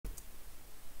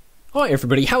Hi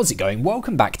everybody, how's it going?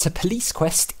 Welcome back to Police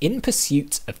Quest in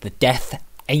Pursuit of the Death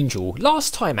Angel.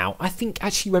 Last time out, I think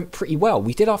actually went pretty well.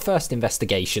 We did our first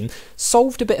investigation,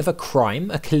 solved a bit of a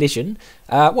crime, a collision.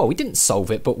 Well, we didn't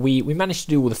solve it, but we managed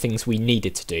to do all the things we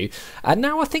needed to do. And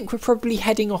now I think we're probably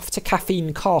heading off to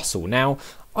Caffeine Castle. Now,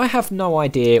 I have no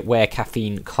idea where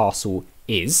Caffeine Castle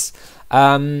is.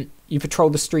 You patrol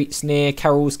the streets near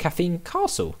Carol's Caffeine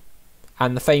Castle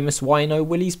and the famous Wino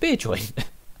Willie's beer joint.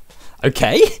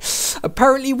 Okay,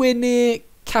 apparently we're near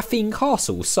Caffeine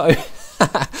Castle, so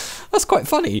that's quite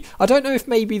funny. I don't know if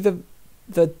maybe the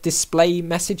display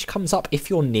message comes up if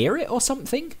you're near it or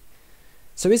something.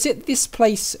 So is it this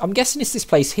place? I'm guessing it's this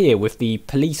place here with the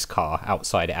police car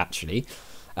outside it actually.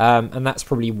 And that's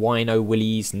probably Wino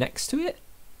Willie's next to it.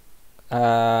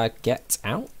 Get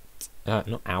out.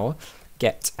 Not our.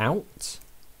 Get out.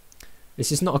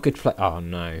 This is not a good place. Oh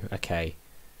no, okay.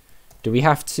 Do we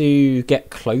have to get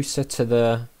closer to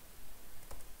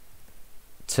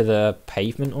the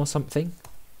pavement or something?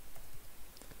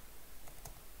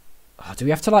 Oh, do we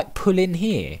have to like pull in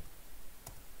here?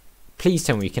 Please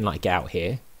tell me we can like get out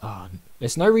here. Oh,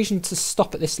 there's no reason to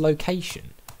stop at this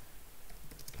location.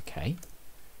 Okay.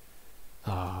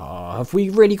 Oh, have we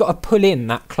really got to pull in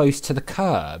that close to the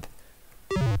curb?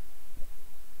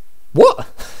 What?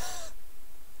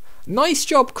 Nice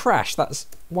job, Crash. That's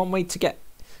one way to get...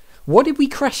 What did we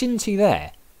crash into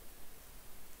there?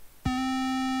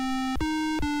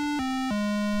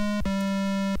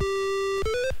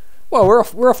 Well, we're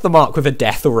off the mark with a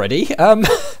death already.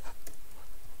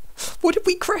 What did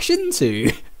we crash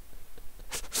into?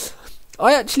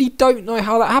 I actually don't know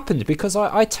how that happened because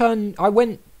I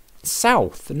went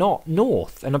south, not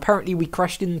north, and apparently we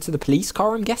crashed into the police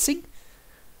car, I'm guessing.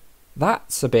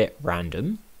 That's a bit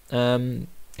random.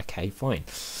 Okay, fine.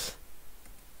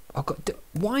 Oh God,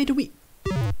 why do we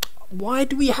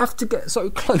have to get so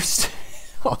close?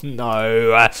 Oh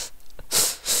no.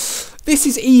 This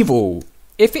is evil.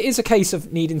 If it is a case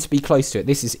of needing to be close to it,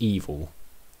 this is evil.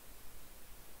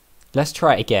 Let's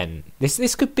try it again.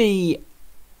 This could be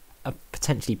a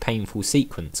potentially painful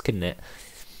sequence, couldn't it?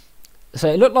 So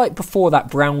it looked like before that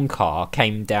brown car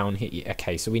came down here.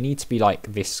 Okay, so we need to be like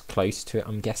this close to it,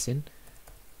 I'm guessing.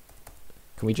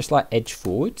 Can we just like edge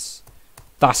forwards?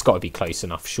 That's got to be close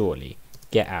enough, surely.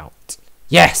 Get out.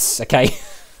 Yes! Okay.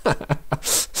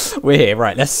 We're here.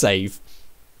 Right, let's save.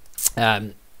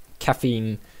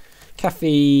 Caffeine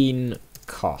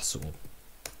Castle.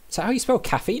 Is that how you spell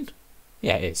caffeine?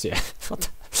 Yeah, it is, yeah. I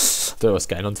don't know what's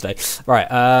going on today. Right,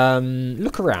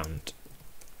 look around.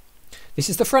 This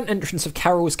is the front entrance of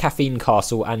Carol's Caffeine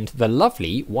Castle and the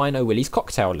lovely Wino Willie's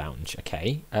Cocktail Lounge.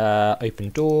 Okay, open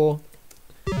door.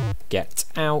 Get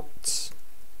out.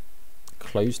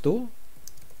 Closed door.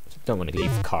 Don't want to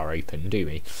leave the car open, do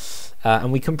we?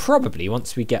 And we can probably,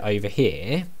 once we get over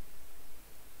here,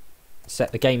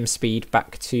 set the game speed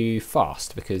back to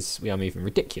fast because we are moving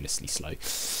ridiculously slow.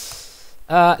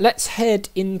 Let's head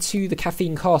into the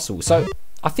Caffeine Castle. So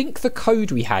I think the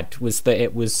code we had was that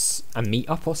it was a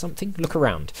meet-up or something. Look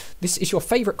around. This is your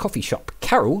favourite coffee shop.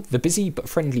 Carol, the busy but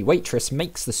friendly waitress,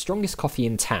 makes the strongest coffee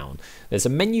in town. There's a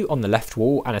menu on the left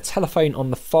wall and a telephone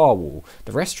on the far wall.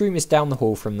 The restroom is down the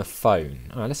hall from the phone.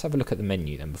 Alright, let's have a look at the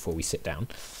menu then before we sit down.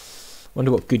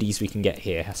 Wonder what goodies we can get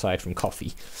here aside from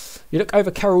coffee. You look over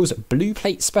Carol's blue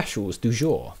plate specials du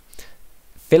jour.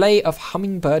 Fillet of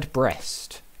hummingbird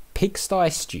breast. Pigsty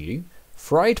stew.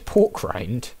 Fried pork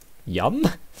rind. Yum.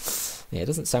 Yeah, it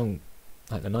doesn't sound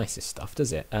like the nicest stuff,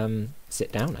 does it?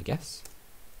 Sit down, I guess.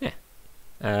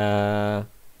 Yeah.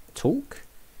 Talk.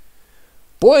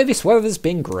 Boy, this weather's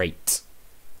been great.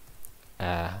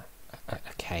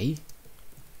 Okay.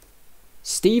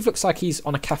 Steve looks like he's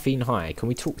on a caffeine high. Can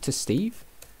we talk to Steve?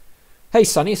 Hey,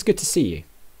 Sonny, it's good to see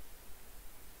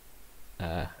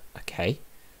you. Okay.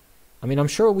 I mean, I'm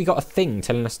sure we got a thing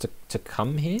telling us to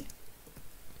come here.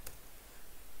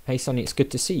 Hey Sonny, it's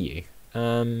good to see you.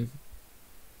 Can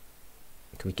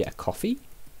we get a coffee?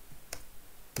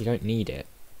 You don't need it.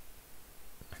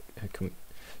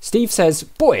 Steve says,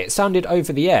 boy, it sounded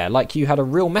over the air like you had a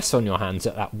real mess on your hands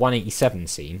at that 187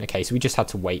 scene. Okay, so we just had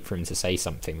to wait for him to say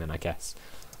something then, I guess.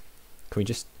 Can we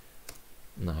just...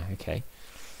 No, okay.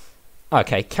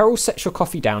 Okay, Carol sets your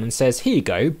coffee down and says, here you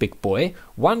go, big boy.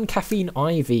 1 caffeine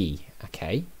IV.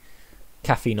 Okay.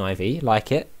 Caffeine IV,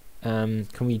 like it. Can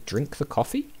we drink the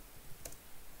coffee?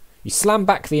 You slam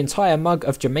back the entire mug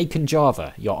of Jamaican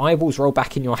Java. Your eyeballs roll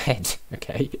back in your head.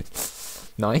 Okay.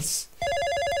 Nice.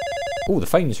 Oh, the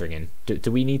phone's ringing.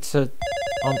 Do we need to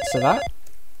answer that?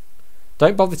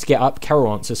 Don't bother to get up.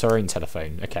 Carol answers her own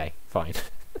telephone. Okay, fine.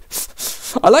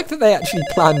 I like that they actually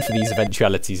planned for these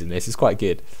eventualities in this. It's quite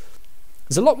good.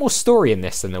 There's a lot more story in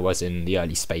this than there was in the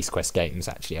early Space Quest games,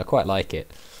 actually. I quite like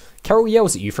it. Carol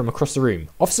yells at you from across the room.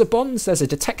 Officer Bonds, there's a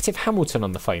Detective Hamilton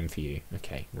on the phone for you.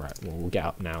 Okay, right, well, we'll get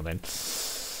up now then.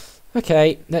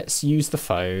 Okay, let's use the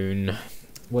phone.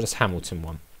 What does Hamilton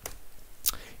want?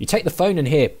 You take the phone and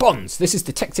hear, Bonds, this is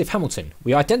Detective Hamilton.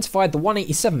 We identified the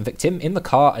 187 victim in the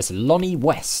car as Lonnie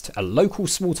West, a local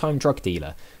small-time drug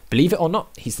dealer. Believe it or not,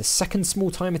 he's the second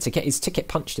small-timer to get his ticket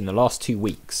punched in the last 2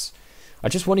 weeks. I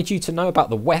just wanted you to know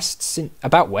about West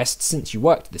since you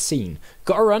worked at the scene.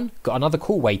 Gotta run, got another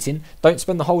call waiting. Don't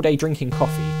spend the whole day drinking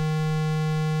coffee.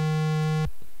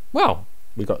 Well,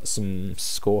 we got some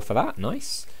score for that.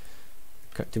 Nice.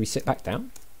 Do we sit back down?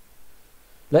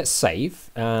 Let's save.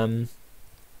 Guess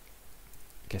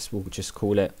we'll just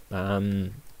call it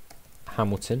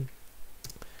Hamilton,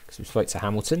 because we spoke to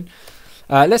Hamilton.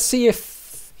 Let's see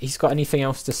if he's got anything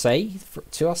else to say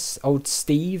to us, old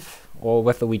Steve. Or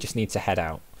whether we just need to head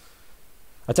out.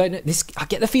 I don't know. I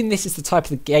get the feeling this is the type of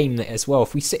the game that, as well,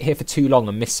 if we sit here for too long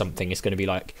and miss something, it's going to be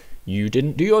like, you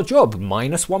didn't do your job,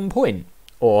 -1 point.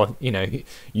 Or, you know,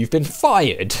 you've been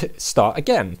fired, start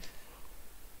again.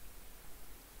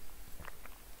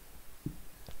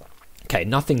 Okay,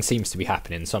 nothing seems to be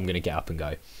happening, so I'm going to get up and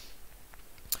go.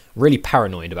 Really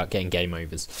paranoid about getting game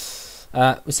overs.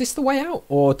 Was this the way out?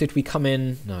 Or did we come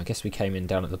in? No, I guess we came in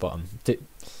down at the bottom.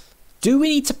 Do we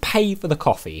need to pay for the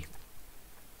coffee?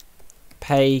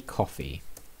 Pay coffee.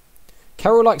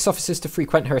 Carol likes officers to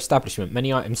frequent her establishment.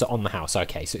 Many items are on the house.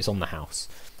 Okay, so it's on the house.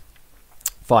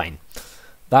 Fine.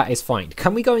 That is fine.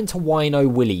 Can we go into Wino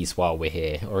Willie's while we're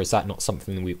here? Or is that not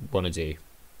something we want to do?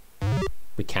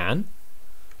 We can.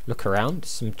 Look around.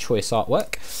 Some choice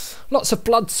artwork. Lots of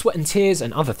blood, sweat and tears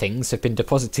and other things have been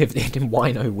deposited in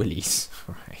Wino Willie's.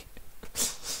 Right.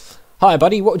 Hi,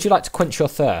 buddy. What would you like to quench your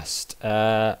thirst?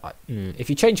 If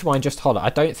you change your mind, just holler.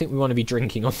 I don't think we want to be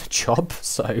drinking on the job,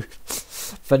 so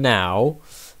for now,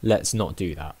 let's not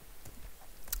do that.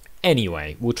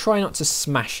 Anyway, we'll try not to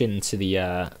smash into the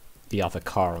other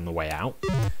car on the way out.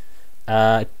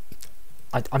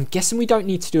 I'm guessing we don't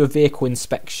need to do a vehicle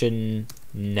inspection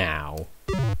now.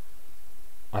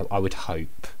 I would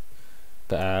hope.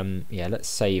 But yeah, let's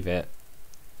save it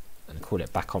and call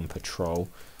it back on patrol.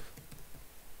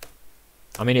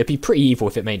 I mean, it'd be pretty evil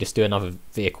if it made us do another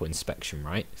vehicle inspection,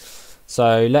 right?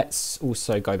 So let's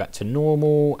also go back to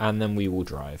normal, and then we will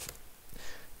drive.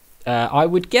 I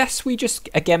would guess we just,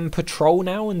 again, patrol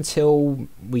now until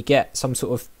we get some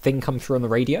sort of thing come through on the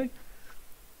radio.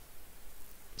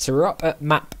 So we're up at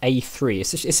map A3.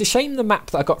 It's a shame the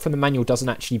map that I got from the manual doesn't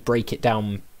actually break it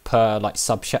down per, like,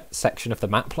 subsection of the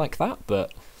map like that,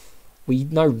 but we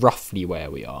know roughly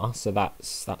where we are, so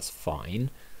that's fine.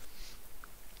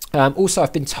 Also,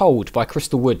 I've been told by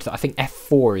Crystal Wood that I think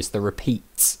F4 is the repeat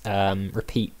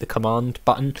the command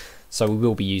button, so we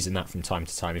will be using that from time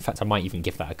to time. In fact, I might even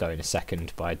give that a go in a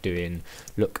second by doing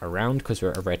look around, because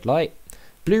we're at a red light.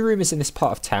 Blue room is in this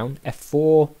part of town.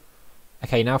 F4.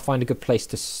 Okay, now find a good place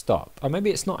to stop. Oh, maybe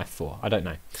it's not F4. I don't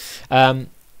know.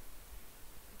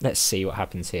 Let's see what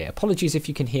happens here. Apologies if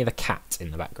you can hear the cat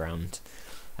in the background.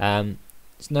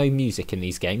 There's no music in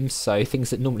these games, so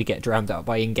things that normally get drowned out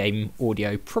by in-game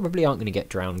audio probably aren't going to get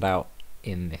drowned out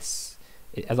in this.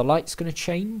 Are the lights going to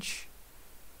change?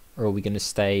 Or are we going to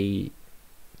stay...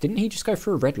 Didn't he just go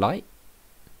through a red light?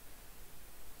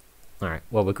 Alright,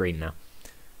 well, we're green now.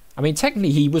 I mean, technically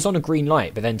he was on a green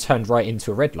light, but then turned right into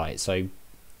a red light, so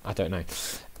I don't know.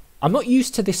 I'm not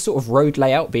used to this sort of road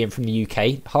layout being from the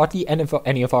UK. Hardly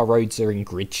any of our roads are in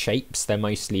grid shapes. They're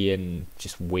mostly in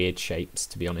just weird shapes,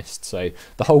 to be honest. So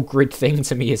the whole grid thing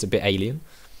to me is a bit alien.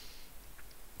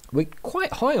 We're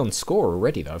quite high on score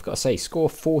already, though. I've got to say, score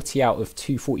 40 out of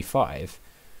 245.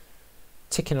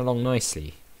 Ticking along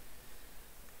nicely.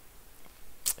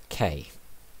 Okay.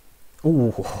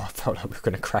 Ooh, I felt like we were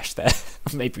going to crash there.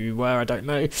 Maybe we were, I don't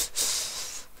know.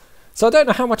 So I don't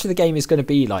know how much of the game is going to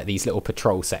be like these little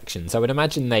patrol sections. I would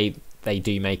imagine they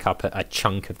do make up a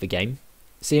chunk of the game.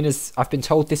 Seeing as I've been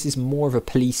told this is more of a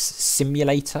police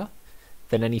simulator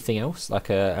than anything else, like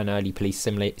an early police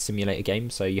simulator game.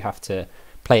 So you have to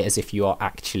play it as if you are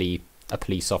actually a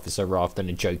police officer rather than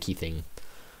a jokey thing.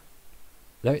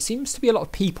 Though it seems to be a lot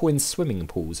of people in swimming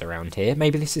pools around here.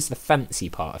 Maybe this is the fancy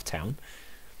part of town.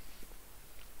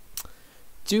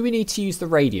 Do we need to use the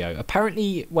radio?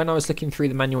 Apparently, when I was looking through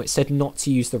the manual, it said not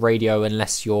to use the radio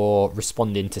unless you're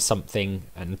responding to something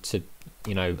and to,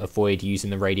 you know, avoid using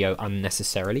the radio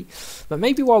unnecessarily. But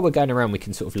maybe while we're going around, we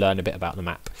can sort of learn a bit about the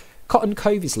map. Cotton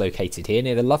Cove is located here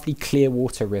near the lovely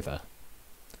Clearwater River.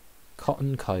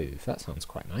 Cotton Cove, that sounds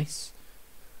quite nice.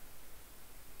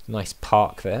 Nice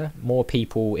park there. More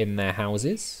people in their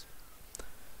houses.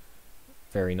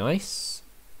 Very nice.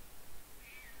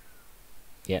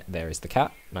 Yeah, there is the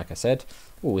cat, like I said.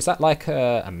 Oh, is that like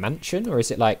a mansion, or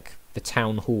is it like the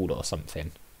town hall or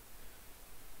something?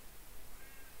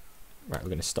 Right, we're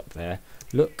going to stop there.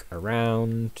 Look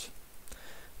around.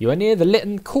 You are near the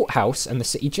Lytton courthouse and the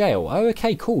city jail. Oh,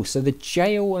 okay, cool. So the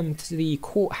jail and the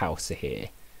courthouse are here.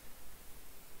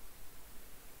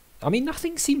 I mean,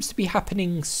 nothing seems to be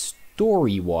happening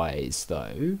story-wise,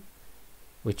 though,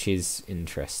 which is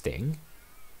interesting.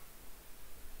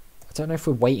 I don't know if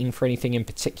we're waiting for anything in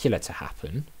particular to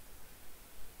happen.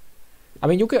 I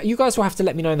mean, you guys will have to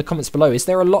let me know in the comments below. Is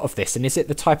there a lot of this, and is it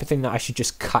the type of thing that I should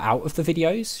just cut out of the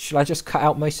videos? Should I just cut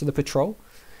out most of the patrol?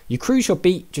 You cruise your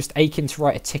beat, just aching to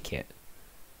write a ticket.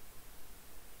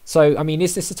 So, I mean,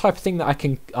 is this the type of thing that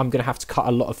I'm going to have to cut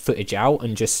a lot of footage out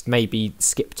and just maybe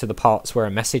skip to the parts where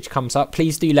a message comes up?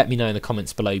 Please do let me know in the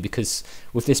comments below, because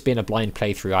with this being a blind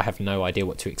playthrough, I have no idea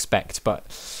what to expect.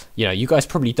 But, you know, you guys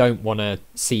probably don't want to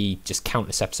see just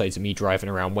countless episodes of me driving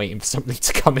around waiting for something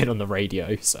to come in on the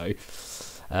radio. So,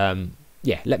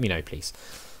 yeah, let me know, please.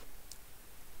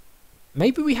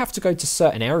 Maybe we have to go to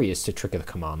certain areas to trigger the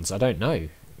commands. I don't know.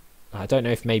 I don't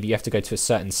know if maybe you have to go to a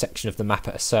certain section of the map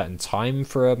at a certain time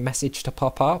for a message to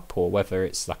pop up, or whether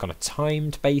it's like on a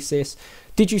timed basis.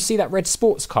 Did you see that red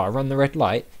sports car run the red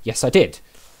light? Yes, I did.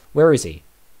 Where is he?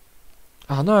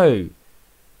 Oh, no.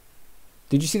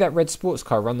 Did you see that red sports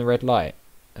car run the red light?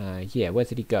 Yeah, where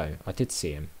did he go? I did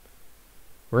see him.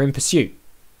 We're in pursuit.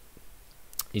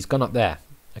 He's gone up there.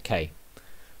 Okay.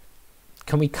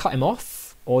 Can we cut him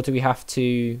off? Or do we have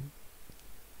to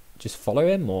just follow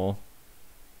him, or...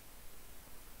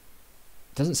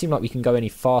 Doesn't seem like we can go any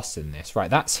faster than this. Right,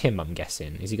 that's him, I'm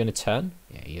guessing. Is he going to turn?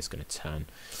 Yeah, he is going to turn.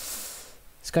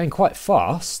 It's going quite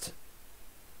fast.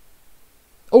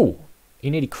 Oh, he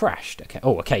nearly crashed. Okay.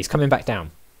 Oh, okay, he's coming back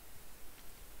down.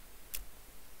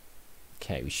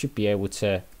 Okay, we should be able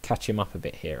to catch him up a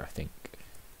bit here, I think.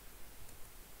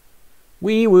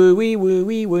 Wee woo, wee woo,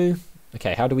 wee woo.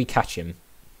 Okay, how do we catch him?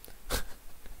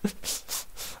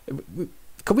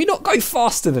 Can we not go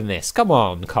faster than this? Come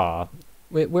on, car.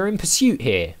 We're in pursuit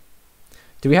here.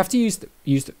 Do we have to use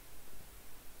the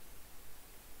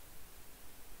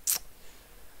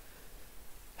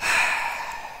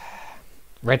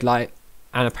red light?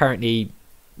 And apparently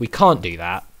we can't do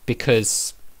that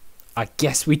because I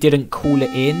guess we didn't call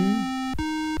it in.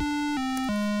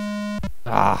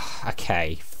 Ah,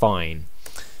 okay, fine.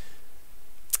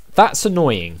 That's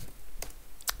annoying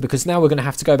because now we're going to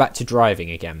have to go back to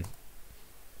driving again.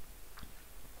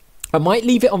 I might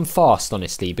leave it on fast,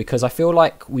 honestly, because I feel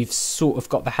like we've sort of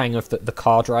got the hang of the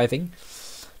car driving.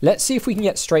 Let's see if we can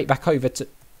get straight back over to...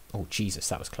 Oh, Jesus,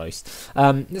 that was close.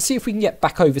 Let's see if we can get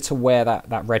back over to where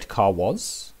that red car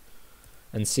was.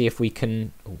 And see if we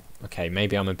can... Oh, okay,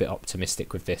 maybe I'm a bit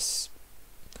optimistic with this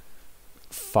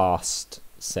fast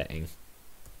setting.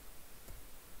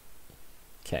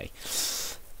 Okay.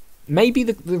 Maybe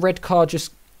the red car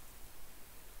just...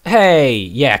 Hey,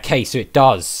 yeah, okay, so it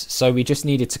does. So we just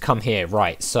needed to come here,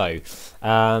 right? So,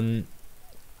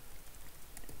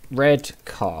 red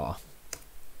car.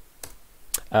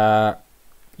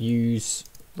 Use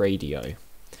radio.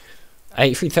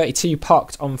 8332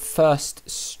 parked on 1st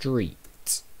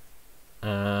Street.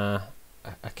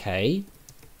 Okay.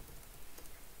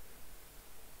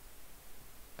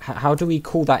 How do we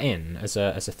call that in as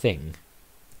a thing?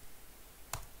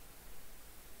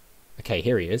 Okay,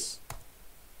 here he is.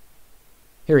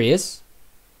 Here he is.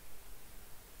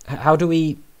 How do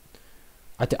we...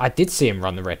 I did see him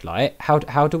run the red light.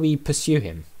 How do we pursue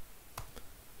him?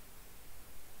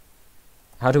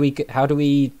 How do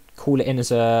we call it in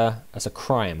as a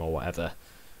crime or whatever?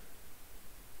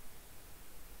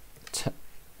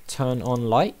 Turn on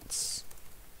lights.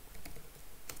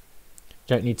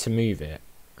 Don't need to move it.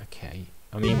 Okay.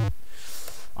 I mean,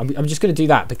 I'm just going to do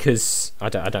that because I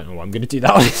don't know what I'm going to do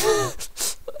that with.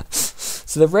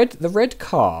 So the red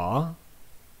car,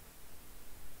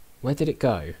 where did it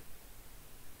go?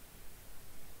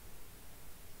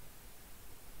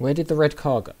 Where did the red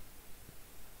car go?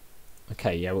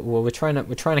 Okay, yeah, well we're trying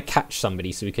to catch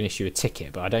somebody so we can issue a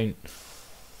ticket, but I don't.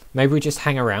 Maybe we just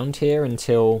hang around here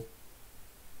until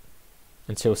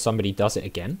somebody does it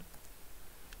again.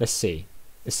 Let's see.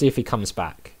 Let's see if he comes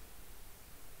back.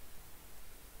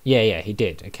 Yeah, he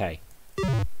did. Okay.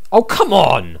 Oh, come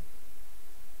on!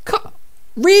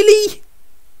 Really?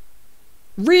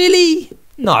 Really?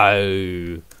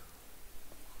 No.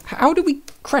 How did we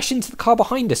crash into the car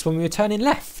behind us when we were turning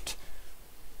left?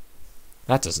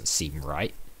 That doesn't seem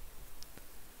right.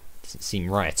 Doesn't seem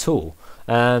right at all.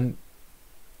 Well,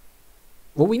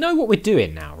 we know what we're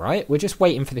doing now, right? We're just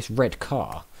waiting for this red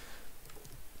car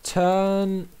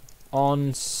Turn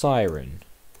on siren.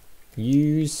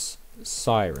 Use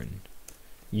siren.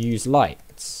 Use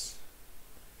lights.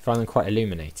 Find them quite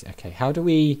illuminated. Okay, how do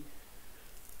we...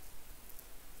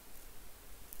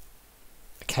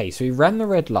 Okay, so we ran the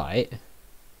red light.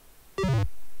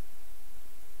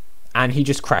 And he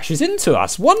just crashes into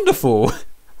us. Wonderful.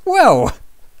 Well,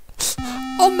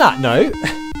 on that note,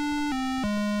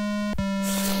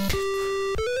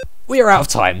 we are out of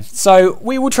time. So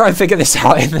we will try and figure this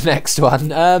out in the next one.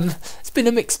 It's been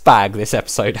a mixed bag this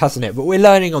episode, hasn't it? But we're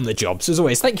learning on the job. So as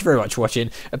always, thank you very much for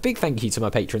watching. A big thank you to my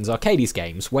patrons, Arcades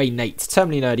Games, Wayne, Nate,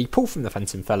 Terminally Nerdy, Paul from the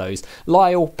Phantom Fellows,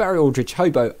 Lyle, Barry Aldridge,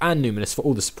 Hobo and Numinous for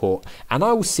all the support. And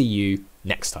I will see you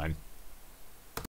next time.